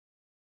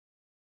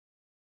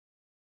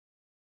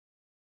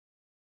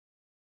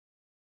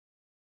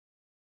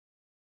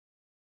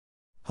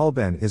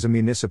Hülben is a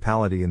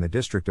municipality in the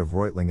district of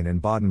Reutlingen in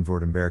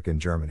Baden-Württemberg in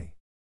Germany.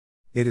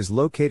 It is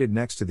located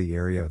next to the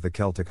area of the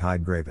Celtic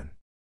Heidengraben.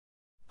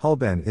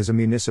 Hülben is a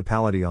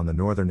municipality on the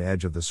northern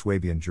edge of the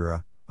Swabian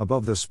Jura,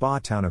 above the spa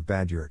town of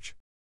Bad Urach.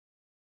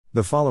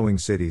 The following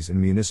cities and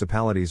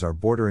municipalities are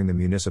bordering the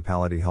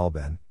municipality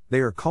Hülben. They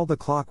are called the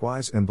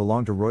clockwise and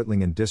belong to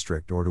Reutlingen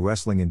district or to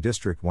Esslingen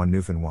district 1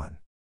 Neuffen 1.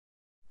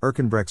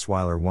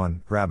 Erkenbrechtsweiler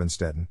 1,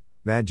 Grabenstetten,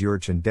 Bad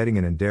Urach and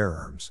Dettingen and der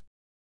Erms.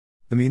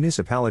 The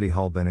municipality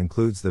Hülben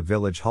includes the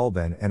village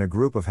Hülben and a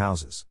group of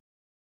houses.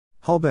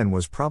 Hülben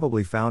was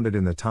probably founded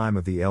in the time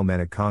of the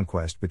Alemannic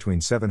conquest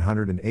between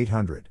 700 and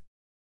 800.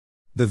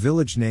 The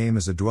village name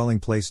is a dwelling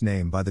place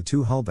name by the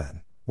two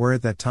Hülben, where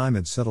at that time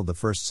had settled the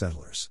first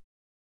settlers.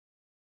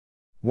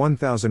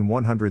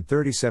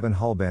 1137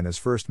 Hülben is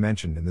first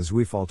mentioned in the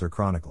Zweifalter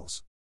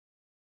Chronicles.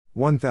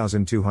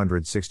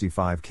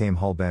 1265 came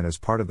Hülben as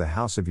part of the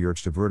House of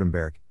Urach to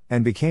Württemberg,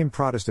 and became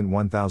Protestant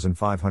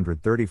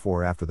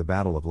 1534 after the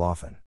Battle of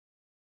Neuffen.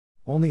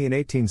 Only in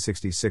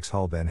 1866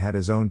 Hülben had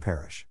his own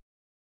parish.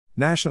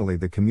 Nationally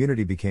the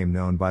community became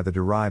known by the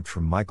derived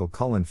from Michael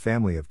Cullen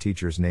family of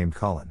teachers named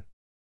Cullen.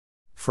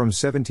 From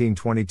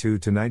 1722 to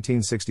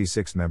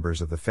 1966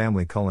 members of the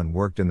family Cullen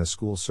worked in the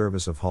school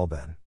service of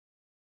Hülben.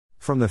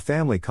 From the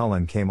family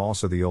Cullen came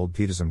also the Old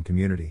Pietism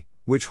community,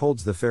 which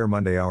holds the Fair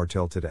Monday hour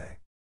till today.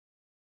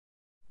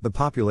 The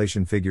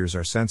population figures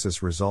are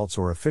census results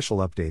or official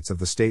updates of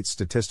the State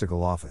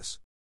Statistical Office.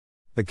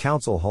 The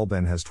Council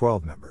Hülben has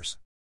 12 members.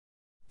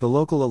 The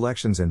local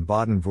elections in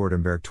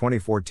Baden-Württemberg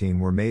 2014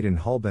 were made in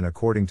Hülben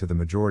according to the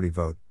majority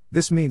vote.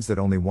 This means that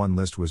only one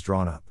list was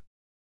drawn up.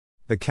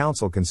 The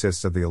council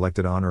consists of the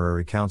elected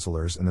honorary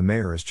councillors and the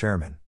mayor as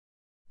chairman.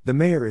 The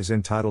mayor is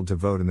entitled to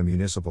vote in the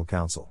municipal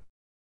council.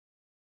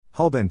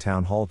 Hülben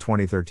Town Hall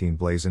 2013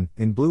 blazon,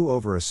 in blue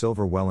over a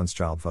silver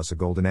Wellenschildfuss, a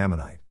golden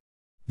ammonite.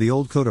 The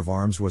old coat of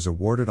arms was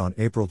awarded on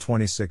April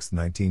 26,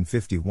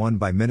 1951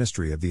 by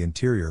Ministry of the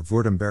Interior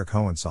Württemberg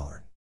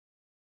Hohenzollern.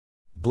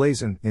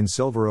 Blazon, in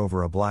silver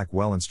over a black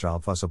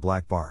Wellenschildfuss, a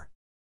black bar.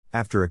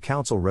 After a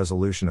council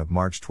resolution of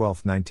March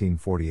 12,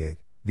 1948,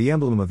 the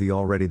emblem of the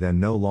already then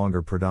no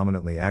longer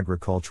predominantly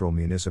agricultural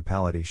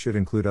municipality should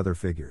include other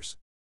figures.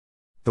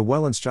 The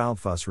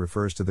Wellenschildfuss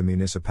refers to the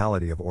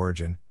municipality of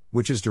origin,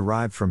 which is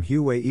derived from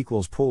Hue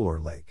equals pool or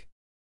lake.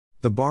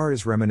 The bar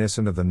is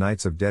reminiscent of the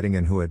Knights of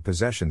Dettingen who had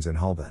possessions in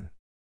Hülben.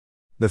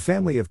 The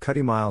family of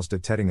Miles de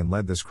Dettingen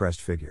led this crest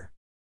figure.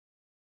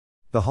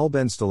 The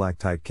Hülben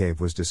stalactite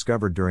cave was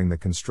discovered during the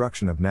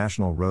construction of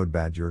National Road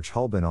Bad Urach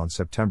Hülben on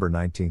September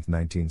 19,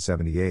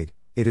 1978.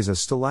 It is a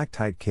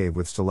stalactite cave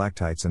with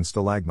stalactites and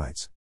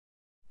stalagmites.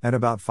 An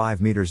about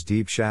 5 meters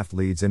deep shaft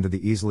leads into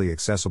the easily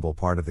accessible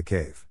part of the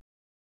cave.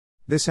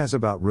 This has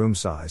about room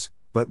size,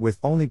 but with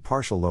only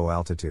partial low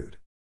altitude.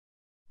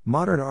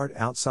 Modern art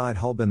outside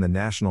Hülben. The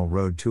National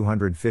Road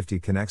 250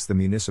 connects the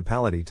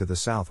municipality to the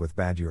south with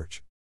Bad Urach.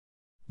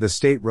 The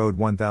State Road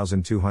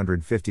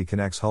 1250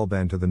 connects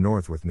Hülben to the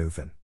north with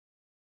Neuffen.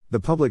 The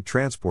public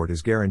transport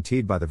is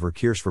guaranteed by the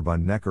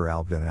Verkehrsverbund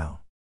Neckar-Alb-Donau.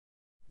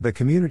 The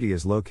community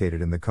is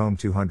located in the Combe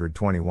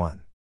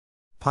 221.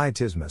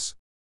 Pietismus.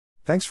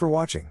 Thanks for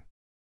watching.